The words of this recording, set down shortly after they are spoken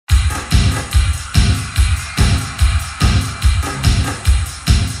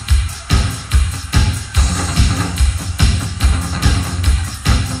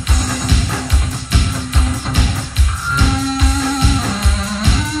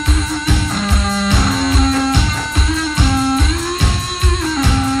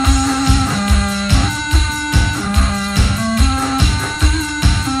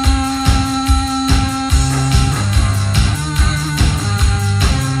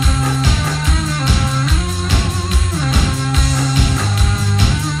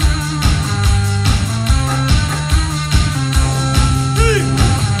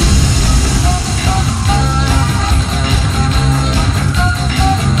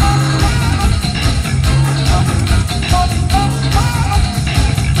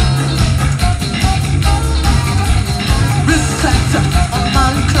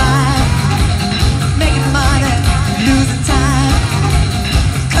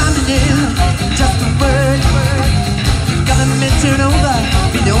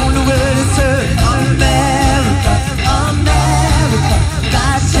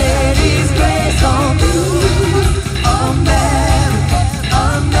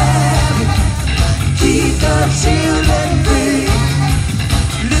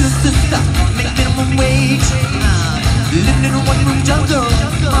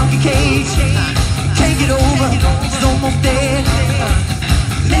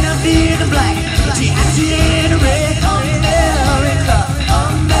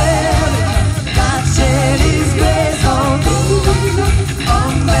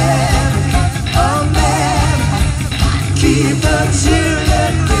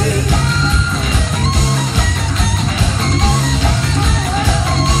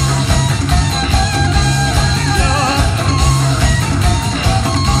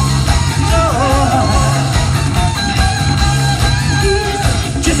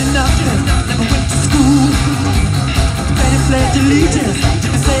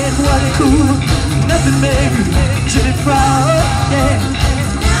cool. Nothing made Jimmy proud, yeah.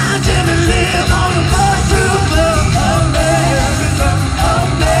 Now Jimmy live on the mushroom of America,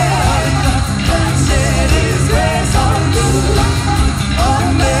 America. Set his grace on good,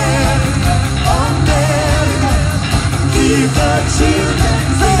 America, America. Keep the children.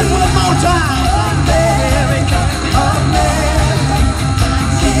 Say it one more time. America, America.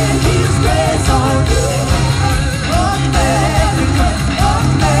 Set his grace on good, America,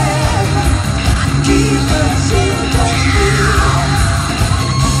 America. Keep the children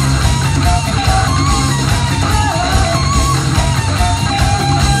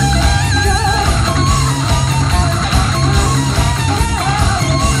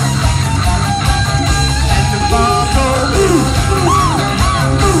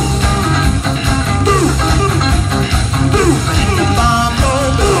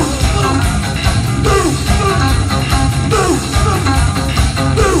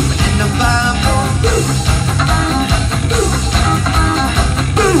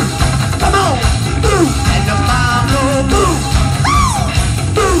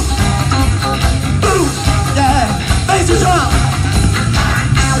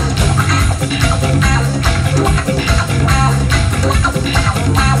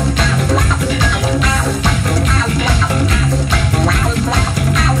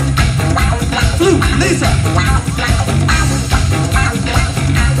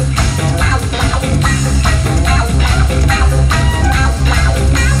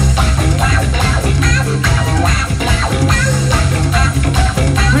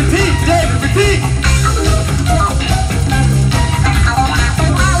free.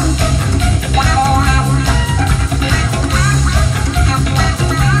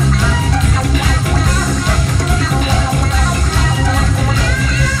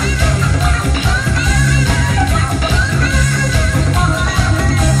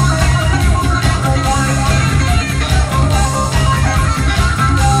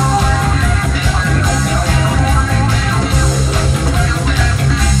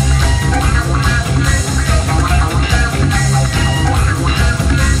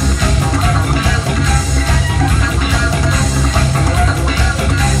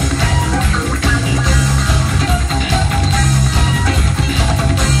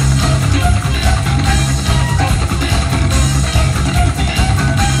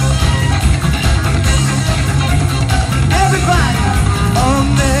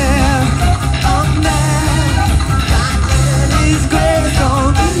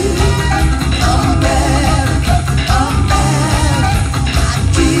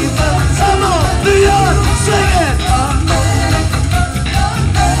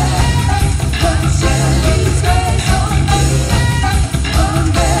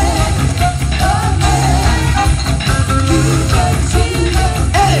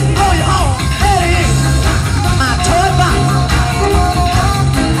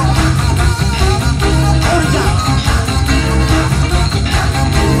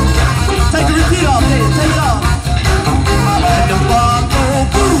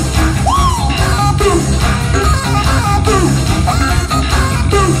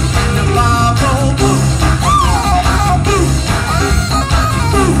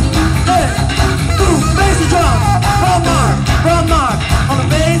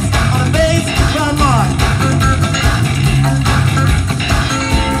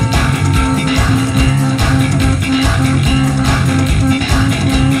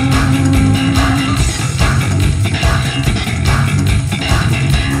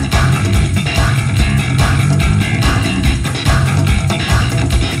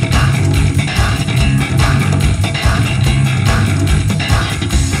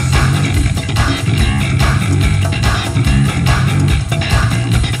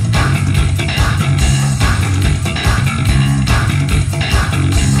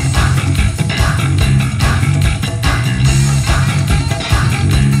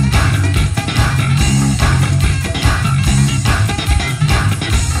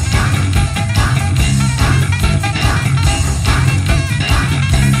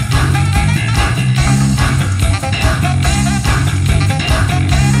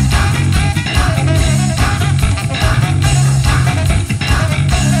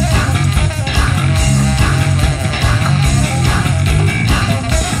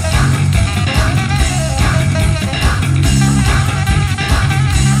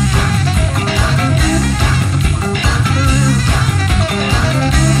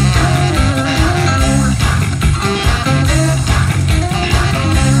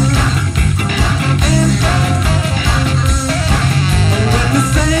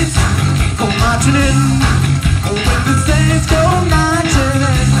 marching in, when the saints go marching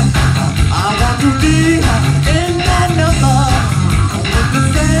in,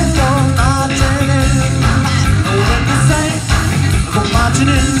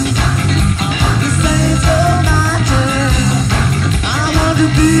 mentioning the saints of my dream. I want to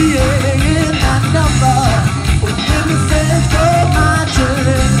be in that number when the saints of my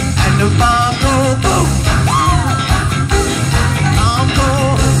dream. And the bomb go boom, I'm go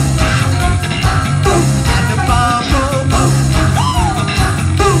boom, and the bomb go boom,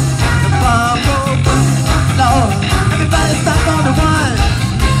 boom, the bomb go boom. Lord, everybody stop on the one.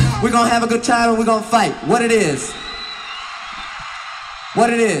 We're gonna have a good time and we're gonna fight. What it is. What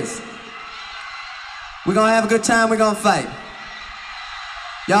it is. We're gonna have a good time, we're gonna fight.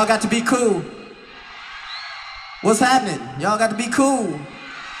 Y'all got to be cool. What's happening? Y'all got to be cool.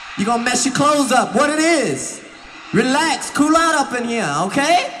 You gonna mess your clothes up. What it is. Relax, cool out up in here,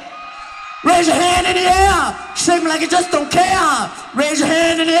 okay? Raise your hand in the air. Shake 'em like you just don't care. Raise your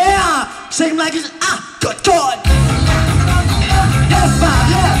hand in the air. Shake 'em like you just, good God. Yes, Bob,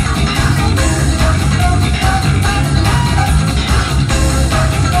 yeah.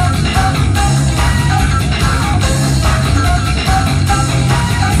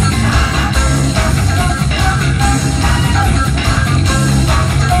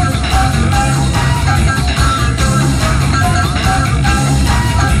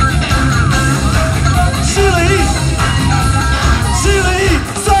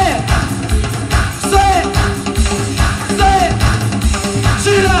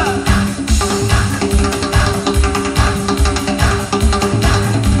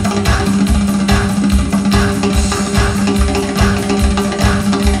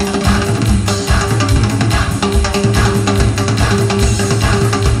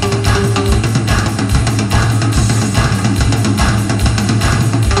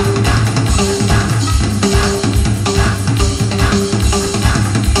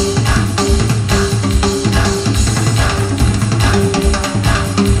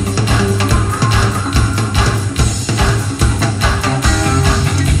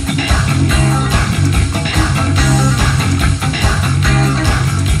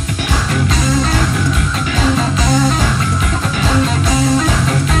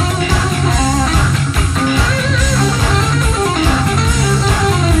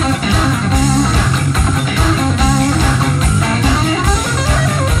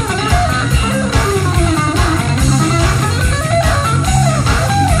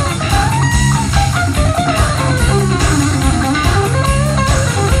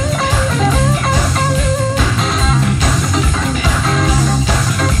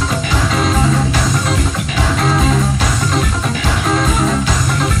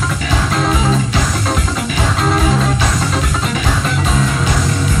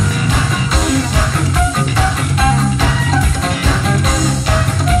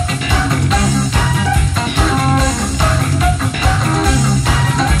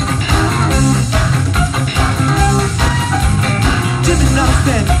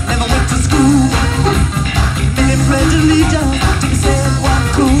 Never went to school, made a pledge allegiance